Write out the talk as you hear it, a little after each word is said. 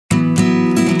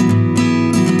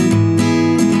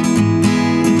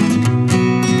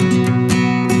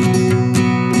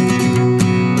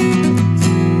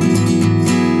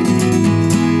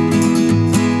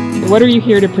what are you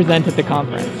here to present at the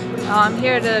conference? I'm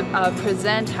here to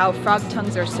present how frog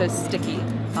tongues are so sticky,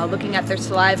 looking at their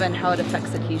saliva and how it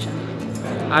affects adhesion.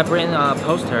 I bring a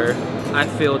poster. I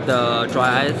feel the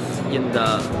dry ice in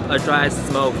the dry ice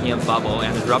smoke in a bubble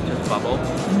and a ruptured bubble.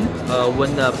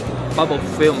 When the bubble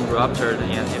film ruptured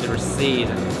and it recedes,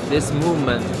 this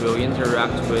movement will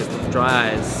interact with the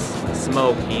dry ice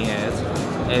smoke in it.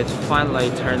 It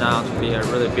finally turned out to be a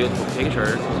really beautiful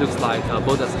picture. It looks like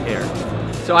Buddha's hair.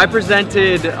 So I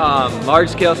presented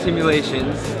large-scale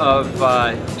simulations of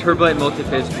turbulent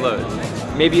multi-phase flows.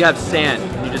 Maybe you have sand,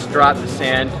 you just drop the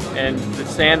sand, and the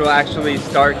sand will actually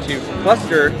start to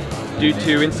cluster due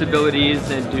to instabilities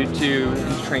and due to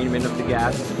entrainment of the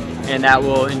gas, and that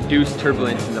will induce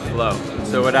turbulence in the flow.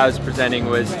 So what I was presenting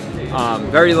was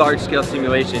very large-scale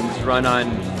simulations run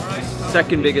on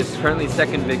currently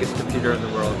second biggest computer in the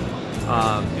world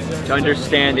to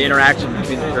understand the interaction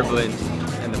between the turbulence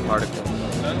and the particles.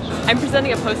 I'm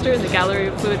presenting a poster in the Gallery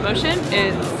of Fluid Motion.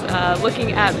 It's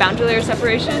looking at boundary layer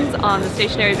separations on the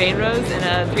stationary vane rows in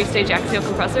a 3-stage axial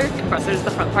compressor. Compressor is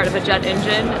the front part of a jet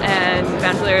engine, and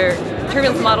boundary layer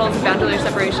turbulence models and boundary layer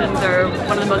separations are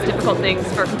one of the most difficult things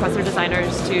for compressor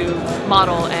designers to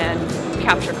model and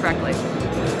capture correctly.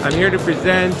 I'm here to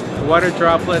present water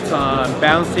droplets on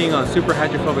bouncing on super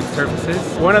hydrophobic surfaces.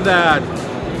 One of the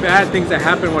bad things that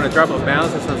happen when a droplet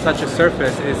bounces on such a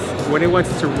surface is when it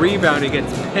wants to rebound, it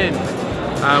gets pinned,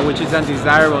 which is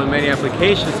undesirable in many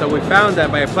applications. So we found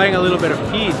that by applying a little bit of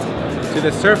heat to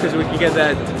the surface, we can get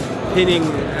that pinning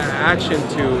action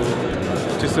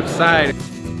to subside.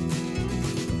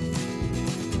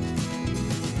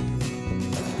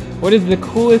 What is the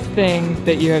coolest thing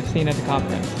that you have seen at the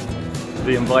conference?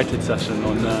 The invited session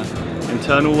on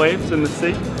internal waves in the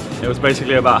sea. It was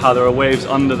basically about how there are waves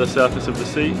under the surface of the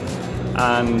sea,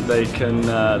 and they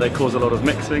cause a lot of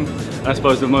mixing. And I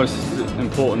suppose the most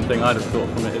important thing I'd have thought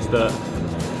from it is that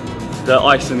the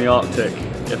ice in the Arctic,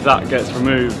 if that gets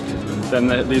removed,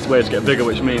 then these waves get bigger,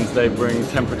 which means they bring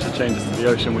temperature changes to the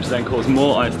ocean, which then cause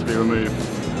more ice to be removed.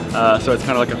 So it's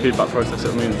kind of like a feedback process.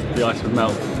 It means the ice would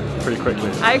melt pretty quickly.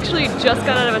 I actually just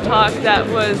got out of a talk that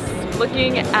was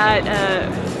looking at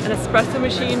an espresso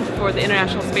machine for the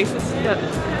International Space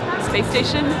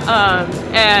Station,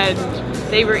 and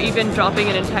they were even dropping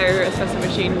an entire espresso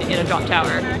machine in a drop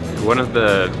tower. One of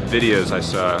the videos I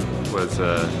saw was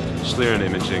Studene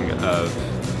imaging of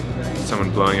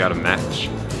someone blowing out a match,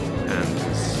 and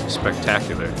it's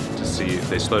spectacular to see.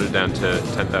 They slowed it down to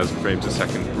 10,000 frames a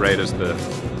second right as the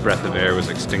breath of air was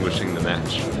extinguishing the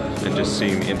match, and just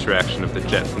seeing the interaction of the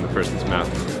jet from the person's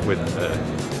mouth with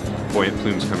buoyant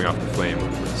plumes coming off the flame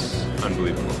was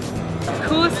unbelievable. The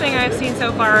coolest thing I've seen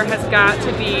so far has got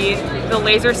to be the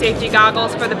laser safety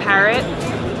goggles for the Parrot.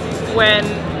 When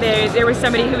there was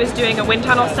somebody who was doing a wind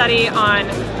tunnel study on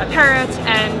a Parrot,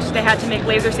 and they had to make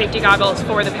laser safety goggles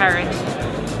for the Parrot.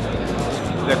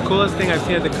 The coolest thing I've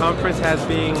seen at the conference has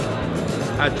been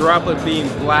a droplet being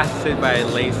blasted by a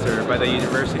laser by the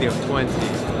University of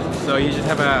Twente. So you just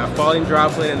have a falling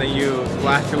droplet and then you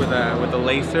blast it with a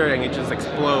laser and it just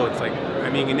explodes, like, I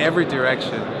mean, in every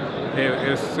direction. It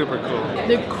was super cool.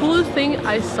 The coolest thing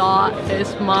I saw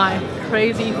is my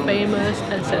crazy famous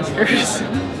ancestors.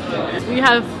 We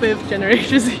have 5th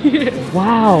generations here.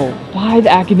 Wow, 5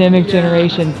 academic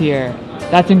generations here.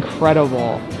 That's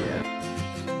incredible.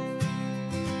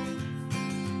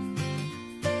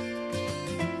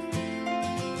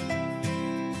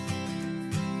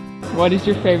 What is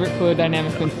your favorite fluid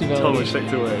dynamics instability? Totally stick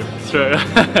to wave. Straight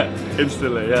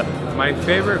instantly, yeah. My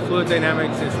favorite fluid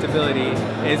dynamics instability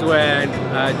is when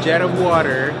a jet of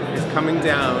water is coming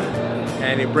down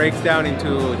and it breaks down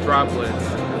into droplets.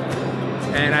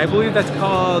 And I believe that's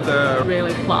called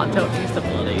really plateau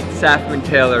instability.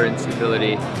 Safman-Taylor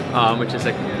instability, which is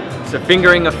it's a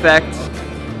fingering effect.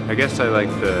 I guess I like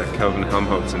the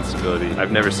Kelvin-Helmholtz instability.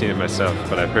 I've never seen it myself,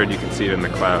 but I've heard you can see it in the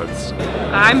clouds.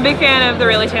 I'm a big fan of the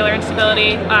Rayleigh-Taylor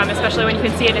instability, especially when you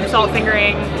can see it in salt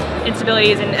fingering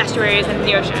instabilities in estuaries and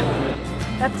the ocean.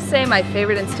 I have to say my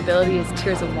favorite instability is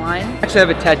Tears of Wine. I actually have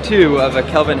a tattoo of a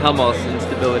Kelvin-Helmholtz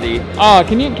instability. Oh,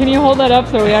 can you hold that up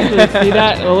so we actually see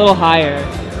that a little higher?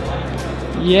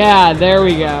 Yeah, there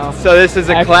we go. So this is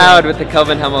a Excellent. cloud with the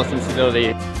Kelvin-Helmholtz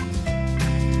instability.